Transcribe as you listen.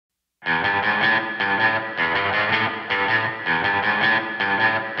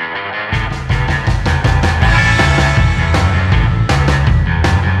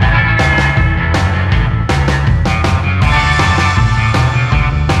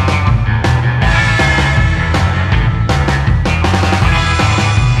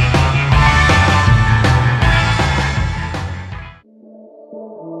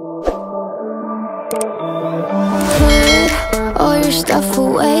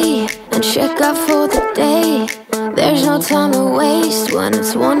check out for the day. There's no time to waste when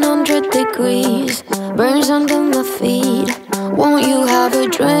it's 100 degrees. Burns under my feet. Won't you have a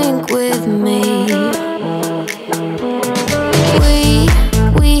drink with me?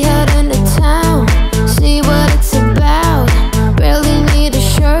 We head into town, see what it's about. Barely need a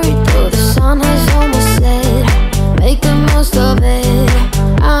shirt, though the sun has almost set. Make the most of it.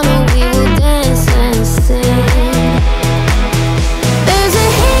 I know we will dance and sing. There's a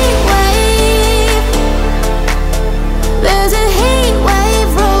heat wave. There's a heat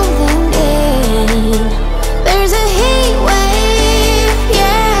wave rolling in. There's a heat wave,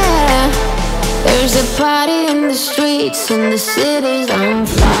 yeah. There's a party in the streets and the city's on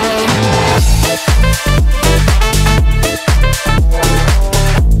fire.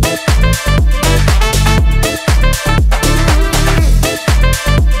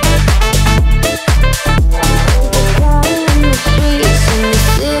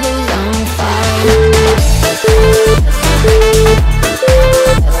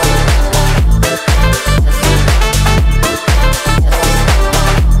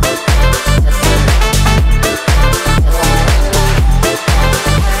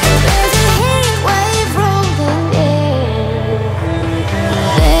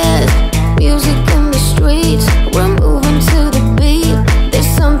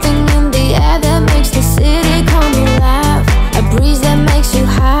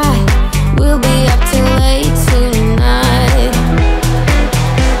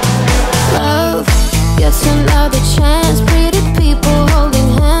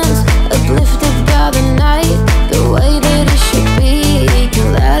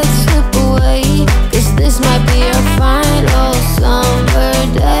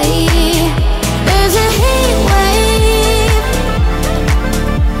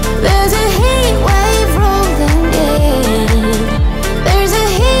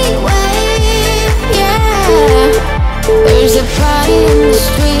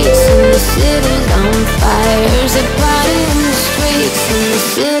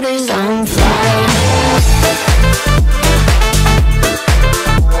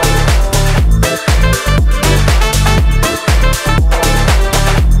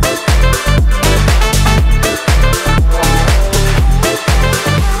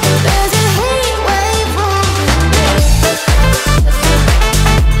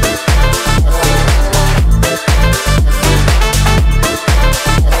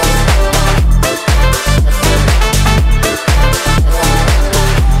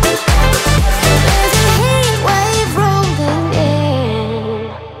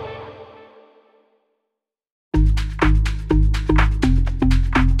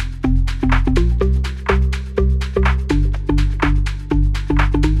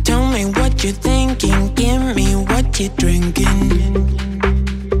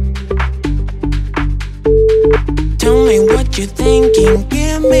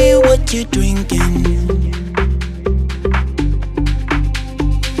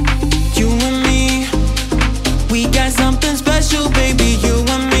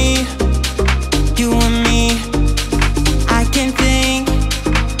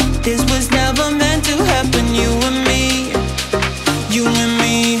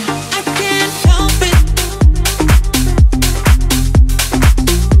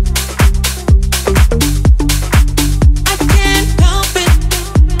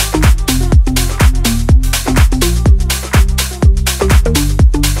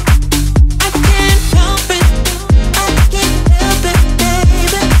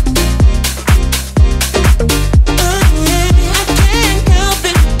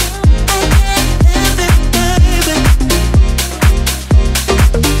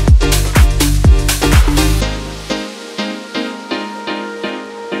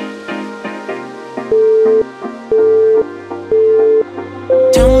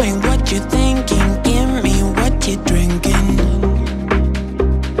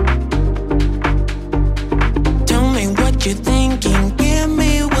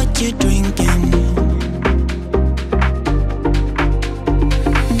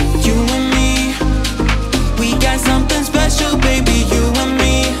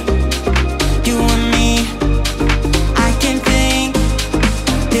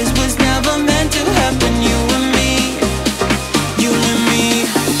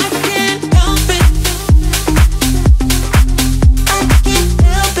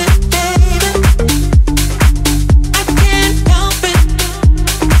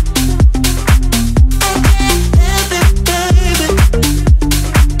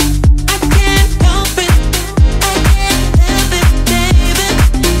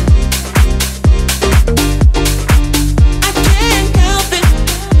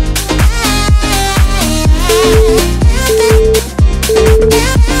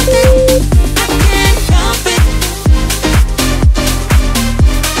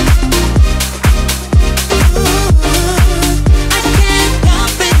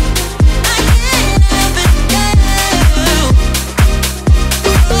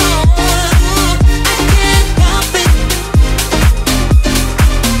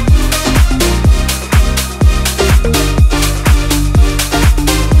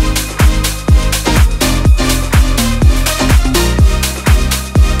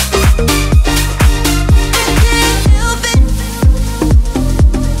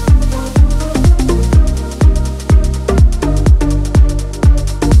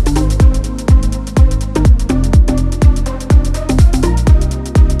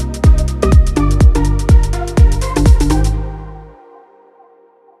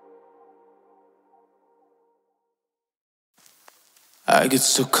 I get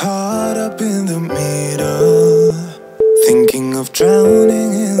so caught up in the middle, thinking of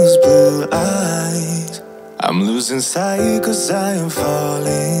drowning in those blue eyes. I'm losing sight 'cause I am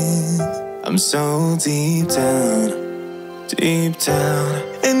falling. I'm so deep down, deep down.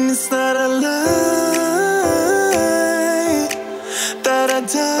 And it's not a lie that I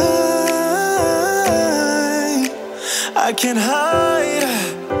die. I can't hide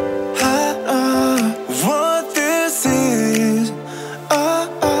what this is.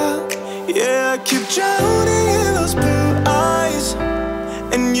 Yeah, I keep drowning in those blue eyes,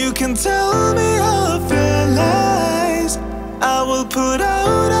 and you can tell me all of your lies. I will put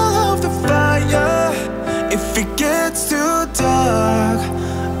out all of the fire if it gets too dark.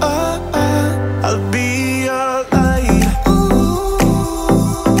 I'll be your light.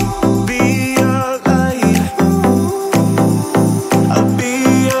 Be your light. I'll be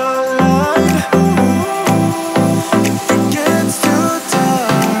your light. If it gets too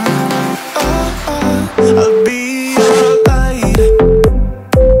dark, I'll be your light.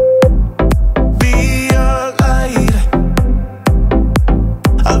 Be your light.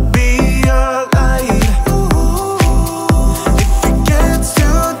 I'll be your light. If it gets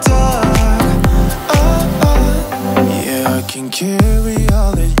too dark, yeah, I can carry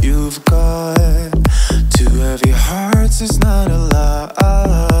all that you've got. Two heavy hearts is not a lot.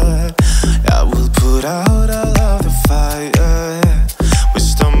 I will put out all of the fire. We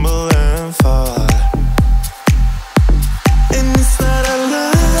stumble and fall. And it's not a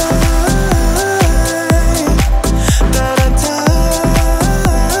lie that I die.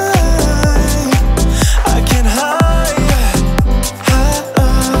 I can't hide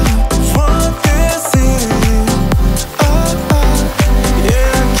what this is.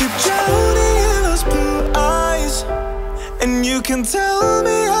 Yeah, I keep drowning in those blue eyes, and you can tell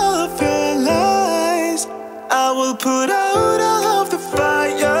me all of your lies. I will put out all of the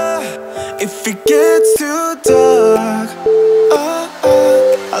fire if it gets too dark.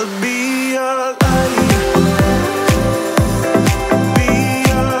 I'll be your light. Be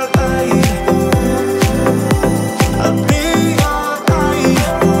your light. I'll be your light.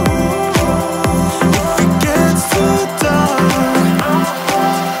 If it gets too dark,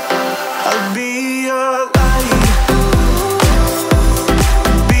 I'll be your light.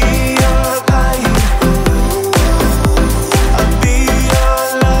 Be your light. I'll be your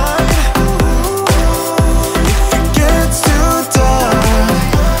light. If it gets too dark,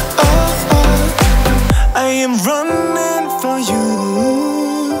 I am running for you.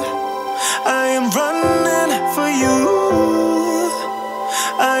 I am running for you.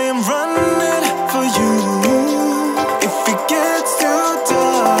 I am running for you. If it gets too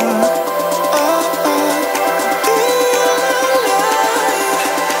dark,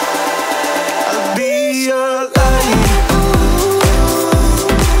 I'll be your light.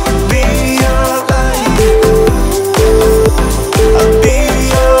 Be your light. I'll be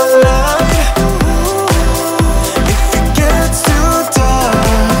your light. If it gets too dark,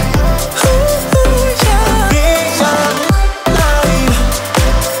 I'll be your light.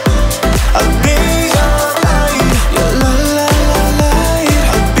 I'll be your light. Your light.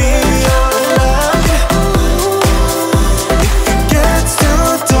 I'll be your light. If it gets too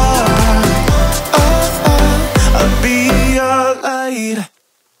dark, I'll be your light.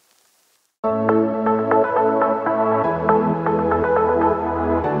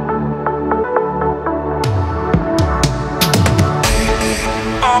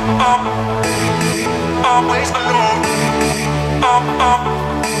 Always alone.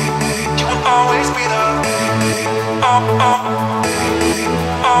 You will always be there.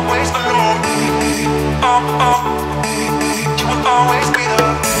 Always alone. You will always be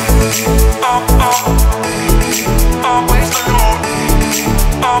there. Always alone.